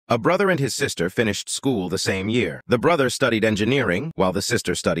A brother and his sister finished school the same year. The brother studied engineering, while the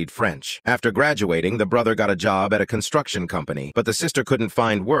sister studied French. After graduating, the brother got a job at a construction company, but the sister couldn't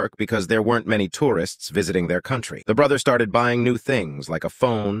find work because there weren't many tourists visiting their country. The brother started buying new things like a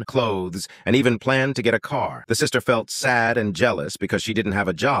phone, clothes, and even planned to get a car. The sister felt sad and jealous because she didn't have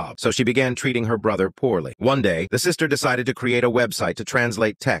a job, so she began treating her brother poorly. One day, the sister decided to create a website to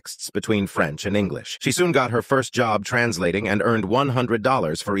translate texts between French and English. She soon got her first job translating and earned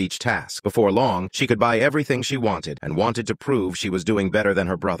 $100 for each task. Before long, she could buy everything she wanted and wanted to prove she was doing better than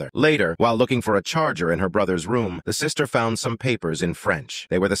her brother. Later, while looking for a charger in her brother's room, the sister found some papers in French.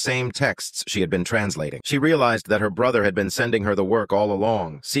 They were the same texts she had been translating. She realized that her brother had been sending her the work all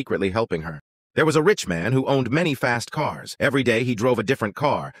along, secretly helping her. There was a rich man who owned many fast cars. Every day he drove a different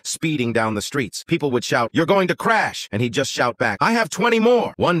car, speeding down the streets. People would shout, "You're going to crash!" And he'd just shout back, "I have 20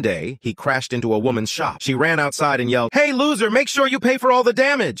 more!" One day, he crashed into a woman's shop. She ran outside and yelled, "Hey, loser, make sure you pay for all the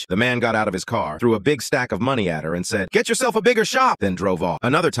damage!" The man got out of his car, threw a big stack of money at her and said, "Get yourself a bigger shop," then drove off.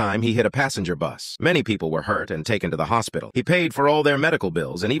 Another time, he hit a passenger bus. Many people were hurt and taken to the hospital. He paid for all their medical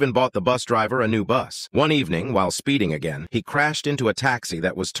bills and even bought the bus driver a new bus. One evening, while speeding again, he crashed into a taxi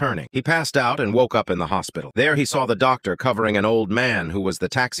that was turning. He passed out and woke up in the hospital. There he saw the doctor covering an old man who was the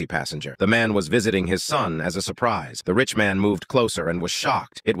taxi passenger. The man was visiting his son as a surprise. The rich man moved closer and was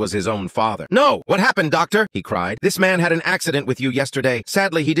shocked. It was his own father. "No! What happened, doctor?" he cried. "This man had an accident with you yesterday.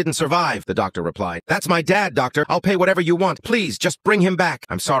 Sadly, he didn't survive," the doctor replied. "That's my dad, doctor. I'll pay whatever you want. Please, just bring him back."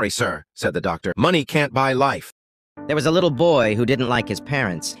 "I'm sorry, sir," said the doctor. "Money can't buy life." There was a little boy who didn't like his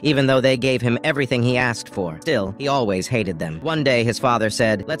parents, even though they gave him everything he asked for. Still, he always hated them. One day, his father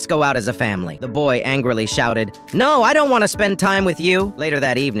said, "Let's go out as a family." The boy angrily shouted, "No, I don't want to spend time with you." Later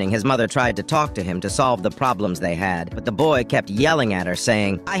that evening, his mother tried to talk to him to solve the problems they had, but the boy kept yelling at her,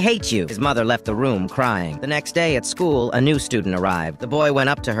 saying, "I hate you." His mother left the room crying. The next day at school, a new student arrived. The boy went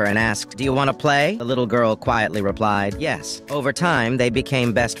up to her and asked, "Do you want to play?" The little girl quietly replied, "Yes." Over time, they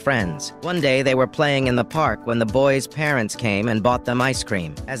became best friends. One day, they were playing in the park when the boy's parents came and bought them ice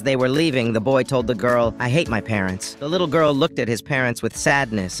cream. As they were leaving, the boy told the girl, "I hate my parents." The little girl looked at his parents with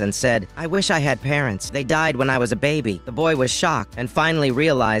sadness and said, "I wish I had parents. They died when I was a baby." The boy was shocked and finally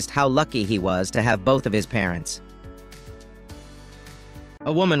realized how lucky he was to have both of his parents.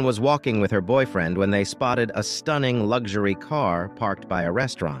 A woman was walking with her boyfriend when they spotted a stunning luxury car parked by a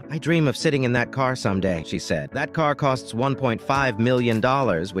restaurant. "I dream of sitting in that car someday," she said. "That car costs $1.5 million,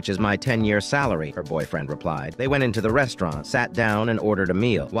 which is my 10-year salary," her boyfriend replied. They went into the restaurant, sat down, and ordered a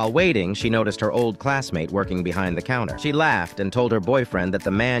meal. While waiting, she noticed her old classmate working behind the counter. She laughed and told her boyfriend that the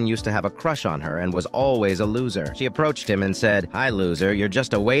man used to have a crush on her and was always a loser. She approached him and said, "Hi, loser, you're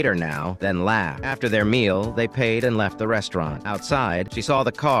just a waiter now," then laughed. After their meal, they paid and left the restaurant. Outside, she saw the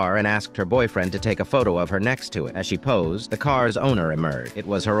car and asked her boyfriend to take a photo of her next to it. As she posed, the car's owner emerged. It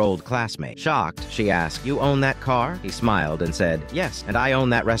was her old classmate. Shocked, she asked, "You own that car?" He smiled and said, "Yes, and I own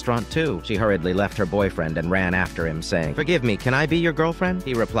that restaurant too." She hurriedly left her boyfriend and ran after him, saying, "Forgive me, can I be your girlfriend?"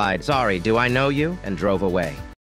 He replied, "Sorry, do I know you?" and drove away.